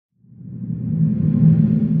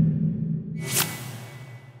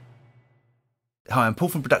Hi, I'm Paul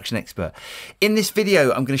from Production Expert. In this video,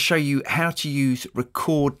 I'm going to show you how to use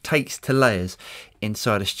record takes to layers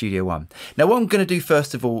inside of Studio One. Now, what I'm going to do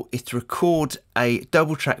first of all is to record a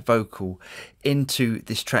double track vocal into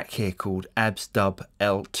this track here called Abs Dub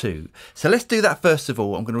L2. So let's do that first of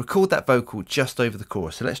all. I'm going to record that vocal just over the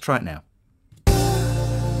chorus. So let's try it now.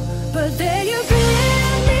 But there you bring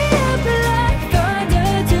me up like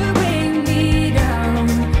thunder to bring me down,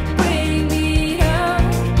 bring me down.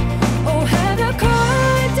 Oh, have the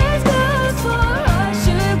curtains closed for us,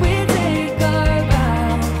 should we take our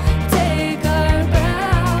bow, take our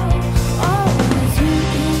bow? Always you,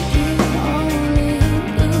 only you.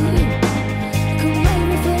 Come make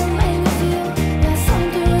me feel like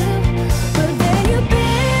something real. But then you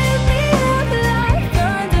bring me up like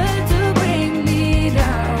thunder to bring me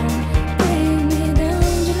down.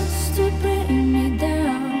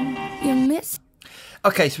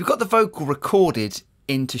 Okay, so we've got the vocal recorded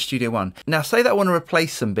into Studio One. Now say that I want to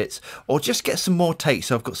replace some bits or just get some more takes,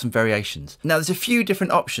 so I've got some variations. Now there's a few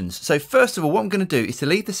different options. So first of all, what I'm going to do is to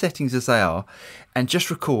leave the settings as they are and just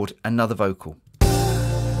record another vocal.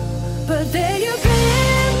 But there you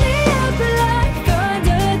bring me up like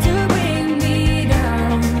thunder to bring me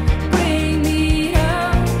down, bring me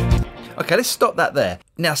down. Okay, let's stop that there.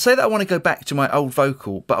 Now say that I want to go back to my old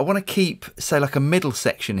vocal, but I want to keep, say, like a middle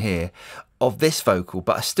section here of this vocal,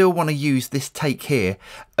 but I still want to use this take here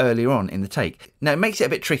earlier on in the take. Now it makes it a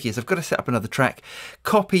bit tricky as I've got to set up another track,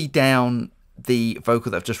 copy down the vocal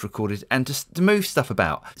that I've just recorded and just to move stuff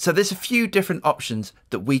about. So there's a few different options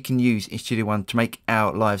that we can use in Studio One to make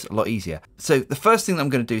our lives a lot easier. So the first thing that I'm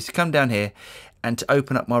going to do is to come down here and to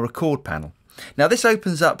open up my record panel. Now this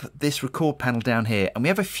opens up this record panel down here and we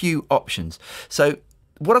have a few options. So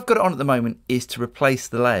what I've got it on at the moment is to replace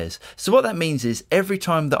the layers. So what that means is every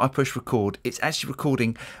time that I push record, it's actually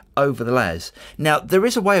recording over the layers. Now there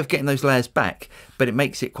is a way of getting those layers back, but it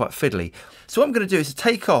makes it quite fiddly. So what I'm going to do is to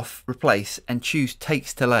take off, replace, and choose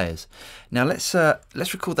takes to layers. Now let's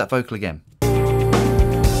record that vocal again.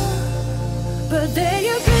 But there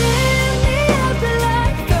you bring me up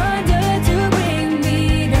like thunder to bring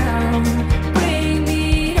me down, bring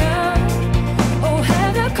me down. Oh,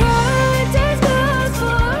 have the curtains closed for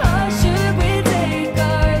us, should we take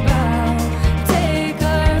our bow, take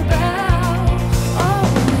our bow?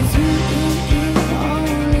 Always you,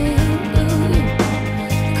 only you.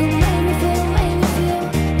 Come make me feel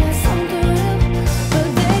like something real. But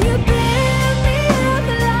then you bring me up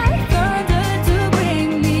like thunder to bring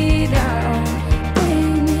me down,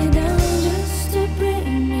 just to bring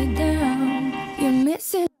me down. You're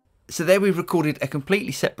missing. So there we've recorded a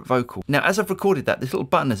completely separate vocal. Now as I've recorded that, this little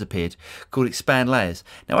button has appeared called Expand Layers.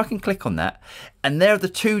 Now I can click on that and there are the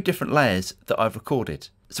two different layers that I've recorded.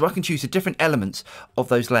 So I can choose the different elements of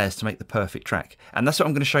those layers to make the perfect track. And that's what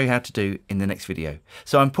I'm going to show you how to do in the next video.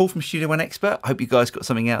 So I'm Paul from Studio One Expert. I hope you guys got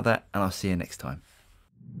something out of that and I'll see you next time.